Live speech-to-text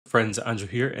Friends, Andrew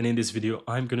here, and in this video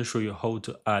I'm going to show you how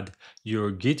to add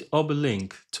your GitHub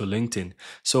link to LinkedIn.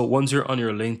 So once you're on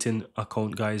your LinkedIn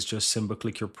account, guys, just simply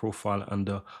click your profile on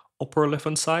the upper left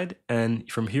hand side,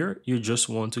 and from here you just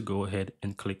want to go ahead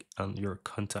and click on your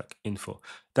contact info.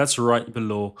 That's right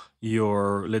below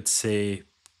your, let's say,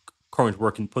 current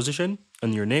working position.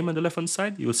 And your name on the left hand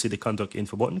side, you'll see the contact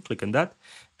info button. Click on that,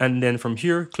 and then from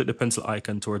here click the pencil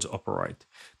icon towards the upper right.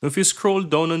 Now if you scroll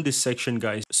down on this section,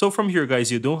 guys, so from here,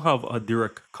 guys, you don't have a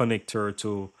direct connector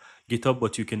to GitHub,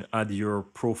 but you can add your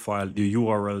profile, the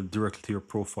URL, directly to your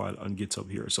profile on GitHub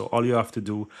here. So all you have to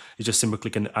do is just simply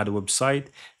click on add a website,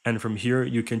 and from here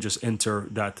you can just enter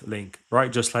that link,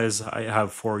 right, just as I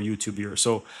have for YouTube here.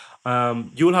 So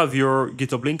you'll have your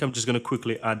GitHub link. I'm just going to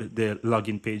quickly add the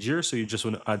login page here. So you just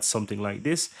want to add something like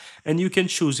this, and you can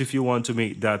choose if you want to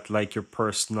make that like your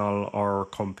personal or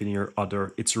company or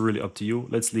other. It's really up to you.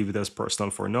 Let's leave it as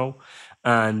personal for now,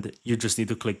 and you just need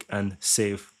to click and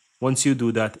save. Once you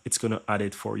do that, it's going to add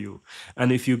it for you.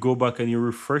 And if you go back and you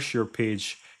refresh your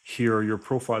page here, your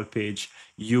profile page,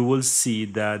 you will see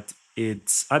that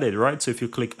it's added, right? So if you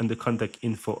click on the contact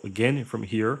info again from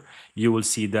here, you will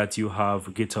see that you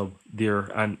have GitHub there,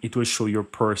 and it will show your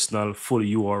personal full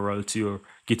URL to your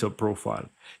GitHub profile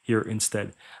here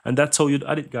instead. And that's how you'd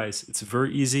add it, guys. It's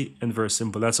very easy and very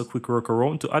simple. That's a quick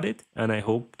workaround to add it, and I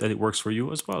hope that it works for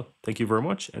you as well. Thank you very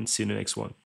much, and see you in the next one.